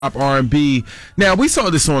R&B. Now, we saw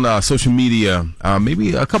this on social media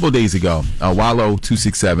maybe a couple of days ago.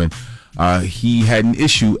 Wallo267, he had an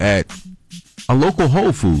issue at a local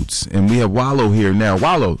Whole Foods, and we have Wallo here now.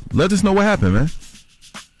 Wallo, let us know what happened, man.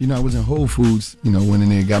 You know, I was in Whole Foods, went in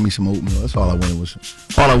there, got me some oatmeal. That's all I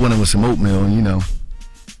wanted was some oatmeal, and,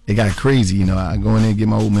 it got crazy. I go in there, get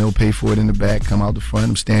my oatmeal, pay for it in the back, come out the front.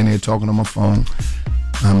 I'm standing there talking on my phone.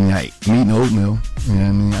 I'm eating oatmeal. You know what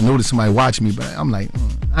I mean? I noticed somebody watching me, but I'm like,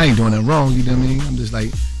 I ain't doing nothing wrong. You know what I mean? I'm just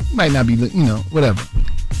like, might not be, whatever.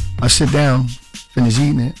 I sit down, finish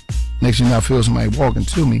eating it. Next thing I feel somebody walking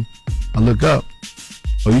to me. I look up.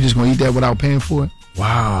 Oh, you just gonna eat that without paying for it?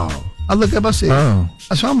 Wow. I look up. I said,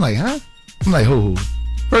 So I'm like, huh? I'm like, ho.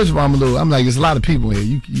 First of all, I'm like, there's a lot of people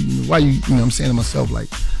here. Why you? I'm saying to myself, like,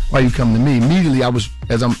 why you coming to me? Immediately, I was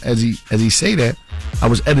as he say that, I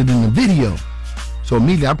was editing the video. So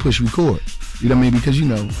immediately I push record. You know what I mean? Because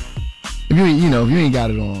if you ain't got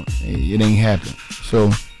it on, it ain't happening. So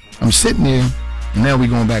I'm sitting there, and now we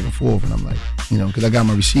going back and forth, and I'm like, because I got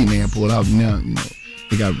my receipt and I pulled out. Now,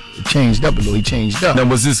 it got changed up a little. He changed up. Now,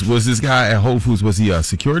 was this guy at Whole Foods? Was he a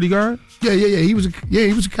security guard? Yeah. He was a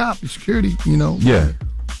cop, security. Yeah.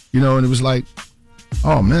 And it was like,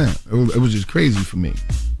 oh man, it was just crazy for me.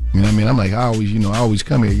 You know what I mean? I'm like, I always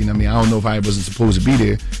come here. You know what I mean? I don't know if I wasn't supposed to be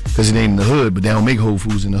there because it ain't in the hood, but they don't make Whole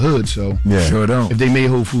Foods in the hood. So yeah, sure don't. If they made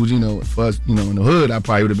Whole Foods, for us, in the hood, I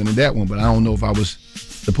probably would have been in that one. But I don't know if I was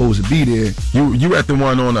supposed to be there. You were at the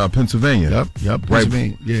one on Pennsylvania. Yep,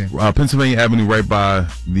 Pennsylvania. Right, yeah. Pennsylvania Avenue, right by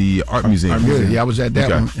the art museum. Yeah, I was at that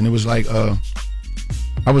one, and it was like, I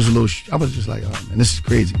was just like, oh man, this is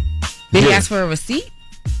crazy. Did he ask for a receipt?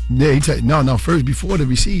 Yeah, no. First, before the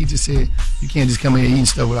receipt, he just said you can't just come in here eating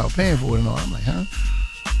stuff without paying for it and all. I'm like, huh?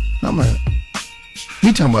 I'm like,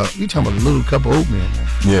 we talking about a little cup of oatmeal, man.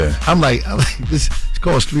 Yeah. I'm like this. It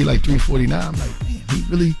costs $3.49. I'm like, man, he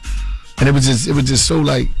really. And it was just so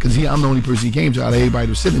like, because I'm the only person he came to out of everybody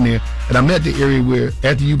that was sitting there, and I'm at the area where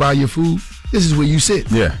after you buy your food, this is where you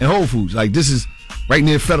sit. Yeah. In Whole Foods, like this is right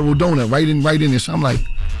near Federal Donut, right in there. So I'm like.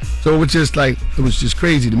 So it was just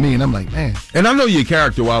crazy to me, and I'm like, man. And I know your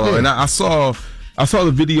character, Wallo, yeah. and I saw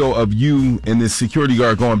the video of you and this security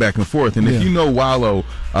guard going back and forth. And if you know Wallo,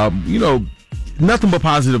 nothing but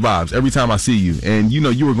positive vibes every time I see you. And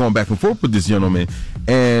you were going back and forth with this gentleman,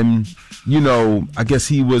 and I guess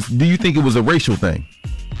he was. Do you think it was a racial thing?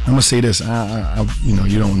 I'm gonna say this. I you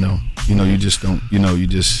don't know. You just don't. You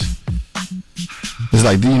just. It's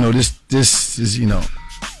like, this is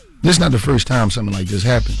This is not the first time something like this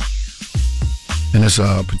happened. And it's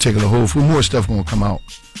a particular Whole Food. More stuff gonna come out.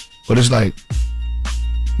 But it's like,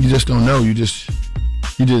 you just don't know. It's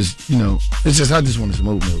just, I just wanted some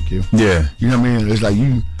oatmeal, Q. Yeah. You know what I mean? It's like,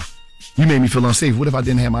 you made me feel unsafe. What if I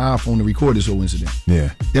didn't have my iPhone to record this whole incident?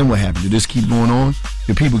 Yeah. Then what happened? Did this keep going on?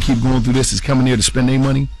 Did people keep going through this? Is coming here to spend their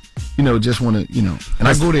money? Just want to, and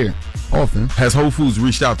I go there often. Has Whole Foods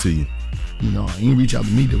reached out to you? He didn't reach out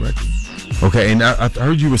to me directly. Okay, and I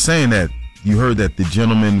heard you were saying that you heard that the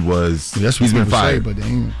gentleman was he's been fired, but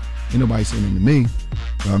ain't nobody saying anything to me.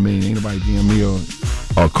 I mean, ain't nobody DM me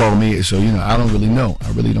or call me. So I don't really know. I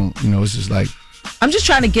really don't. It's just like I'm just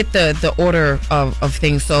trying to get the order of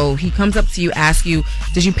things. So he comes up to you, asks you,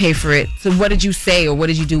 "Did you pay for it?" So what did you say, or what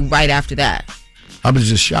did you do right after that? I was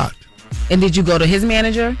just shocked. And did you go to his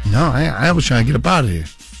manager? No, I was trying to get up out of here.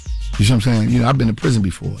 You see what I'm saying? I've been to prison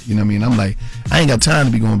before. You know what I mean? I'm like, I ain't got time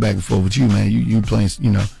to be going back and forth with you, man. You playing,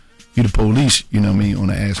 you the police, you know what I mean, on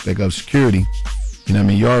the aspect of security. You know what I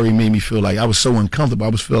mean? You already made me feel like I was so uncomfortable. I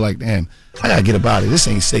was feel like, damn, I gotta get up out of here. This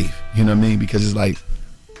ain't safe. You know what I mean? Because it's like,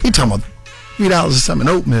 he talking about $3 or something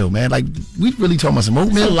oatmeal, man. Like, we really talking about some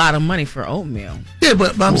oatmeal? That's a lot of money for oatmeal. Yeah,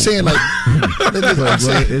 but I'm saying, like, that's a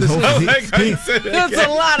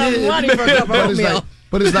lot of money for a cup of oatmeal.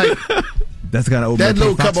 But it's like, that's got oatmeal. That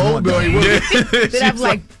little cup of oatmeal ain't really. Did it have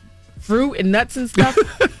like fruit and nuts and stuff?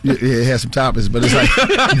 Yeah, it has some toppings, but it's like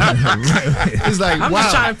it's like I'm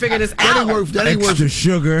just trying to figure this out. That ain't worth extra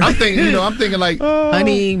sugar. I'm thinking like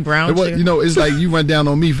honey, brown sugar. It's like you run down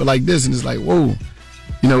on me for like this, and it's like whoa,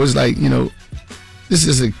 it's like this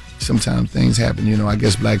is sometimes things happen. I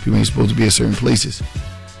guess black people ain't supposed to be at certain places.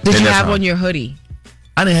 Did you have on your hoodie?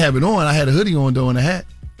 I didn't have it on. I had a hoodie on though and a hat.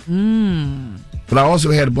 But I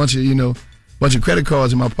also had a bunch of credit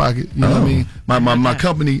cards in my pocket. You know what I mean? My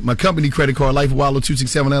company credit card, Life of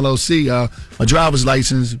Wallo267 LLC, my driver's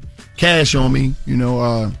license, cash on me,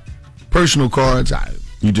 personal cards.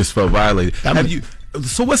 You just felt violated.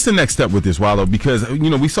 So what's the next step with this, Wallo? Because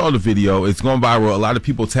we saw the video, it's going viral. A lot of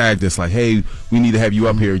people tagged us like, hey, we need to have you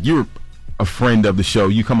up here. You're a friend of the show.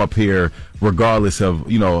 You come up here regardless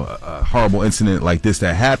of a horrible incident like this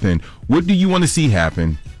that happened. What do you want to see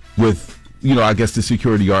happen with, I guess the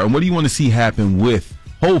security guard, and what do you want to see happen with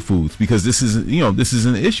Whole Foods? Because this is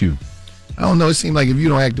an issue. I don't know. It seemed like if you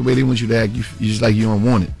don't act the way they want you to act, you just like you don't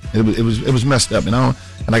want it. It was messed up, and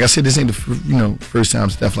like I said, this ain't the first time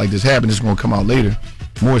stuff like this happened. It's gonna come out later,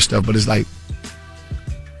 more stuff. But it's like,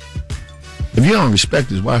 if you don't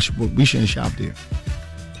respect us, we shouldn't shop there.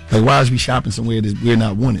 Like, why is we shopping somewhere that we're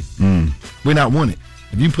not wanted? We're not wanted.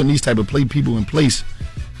 If you put these type of people in place,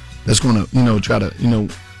 that's gonna try to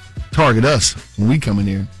target us when we come in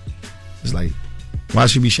here. It's like, why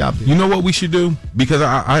should we shop there? You know what we should do? Because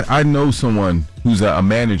I know someone who's a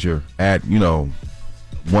manager at,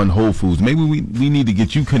 one Whole Foods. Maybe we need to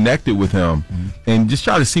get you connected with him and just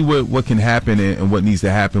try to see what can happen and what needs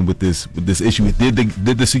to happen with this issue. Did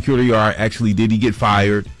the security guard did he get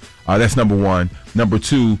fired? That's number one. Number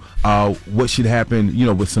two, what should happen,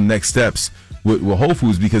 with some next steps with Whole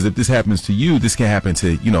Foods? Because if this happens to you, this can happen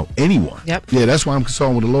to, anyone. Yep. Yeah, that's why I'm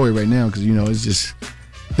concerned with a lawyer right now, because,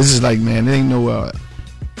 this is like, man, there ain't no,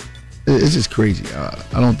 it's just crazy.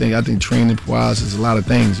 I think training wise is a lot of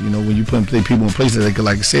things, when you put people in places,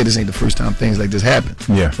 like I said, this ain't the first time things like this happen.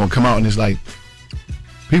 Yeah. It's gonna come out and it's like,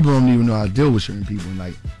 people don't even know how to deal with certain people. And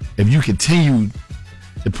like, if you continue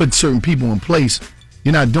to put certain people in place,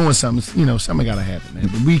 you're not doing something, something gotta happen, man.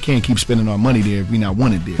 But we can't keep spending our money there if we not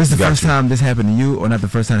wanted there. This is the first time this happened to you, or not the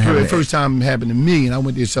first time it happened? The first time it happened to me, and I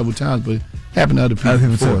went there several times, but it happened to other people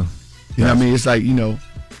before. Too. You know what I mean? It's like,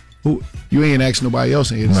 you ain't asking nobody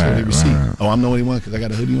else in here to show their receipt. Right. Oh, I'm the only one because I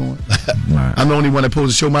got a hoodie on. Right. I'm the only one that's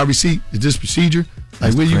supposed to show my receipt. Is this procedure?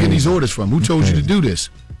 Like, where you getting these orders from? Who told you to do this?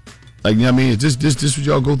 Like, you know what I mean? Is this what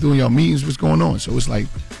y'all go through in y'all meetings? What's going on? So it's like,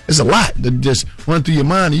 it's a lot that just run through your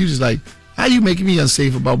mind, and you just like, how you making me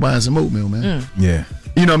unsafe about buying some oatmeal, man? Yeah.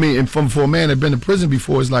 You know what I mean? And for a man that been in prison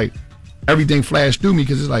before, it's like, everything flashed through me,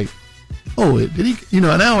 because it's like, oh, did he?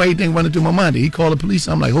 Now everything running through my mind. Did he call the police?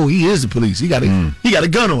 I'm like, oh, he is the police. He got a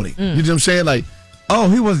gun on him. You know what I'm saying? Like, oh,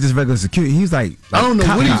 he wasn't just regular security. He was like I don't know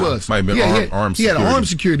what he was. Might have been armed security. He had armed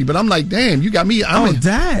security, but I'm like, damn, you got me.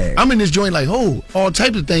 Dang. I'm in this joint like, all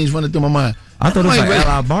types of things running through my mind. I thought it was like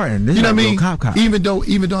L.I. Barton. You know what I mean? Cop. Even though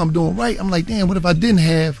I'm doing right, I'm like, damn, what if I didn't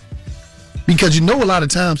have? Because a lot of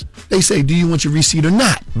times they say, do you want your receipt or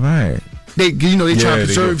not? Right. They try to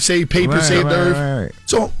preserve, save paper, save the earth. Right.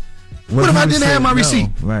 So. What if I didn't have my receipt?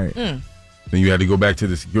 Right. Then you had to go back to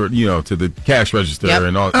the security, to the cash register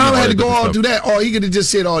and all. I had to go all do that. Or he could have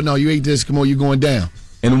just said, "Oh no, you ate this. Come on, you're going down."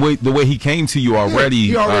 And the way he came to you already,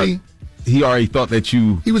 he already thought that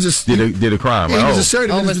you did a crime. Yeah, he was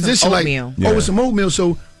assertive in his position, over some oatmeal.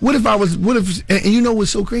 So what if and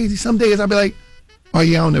what's so crazy? Some days I'd be like, "Oh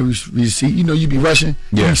yeah, I don't have receipt." You'd be rushing.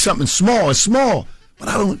 Yeah. Something small, but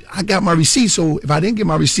I got my receipt. So if I didn't get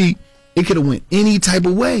my receipt, it could have went any type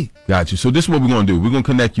of way. Got you. So this is what we're going to do. We're going to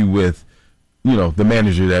connect you with, the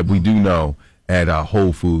manager that we do know at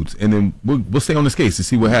Whole Foods, and then we'll stay on this case to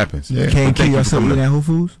see what happens. Yeah. Can't kill yourself eating at Whole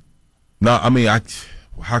Foods? No, I mean,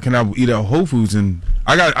 how can I eat at Whole Foods? And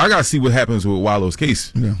I got to see what happens with Wallo's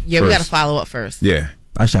case. Yeah, we got to follow up first. Yeah,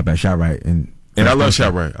 I shop at ShopRite, and I love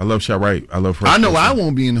ShopRite. I love ShopRite. I love. I know I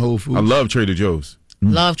won't be in Whole Foods. I love Trader Joe's.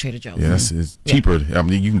 Love Trader Joe's. Yeah, it's cheaper. I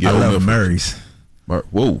mean, you can get. I love Murray's.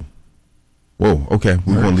 Whoa, okay.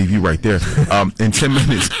 We're going to leave you right there. In 10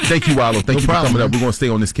 minutes. Thank you, Wallo. Thank you for coming up. We're going to stay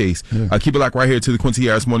on this case. Yeah. Keep it locked right here to the Quincy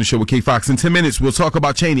Harris Morning Show with K Fox. In 10 minutes, we'll talk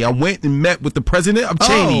about Cheney. I went and met with the president of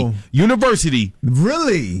Cheney University.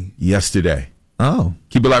 Really? Yesterday. Oh.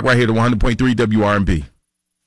 Keep it locked right here to 100.3 WRMB.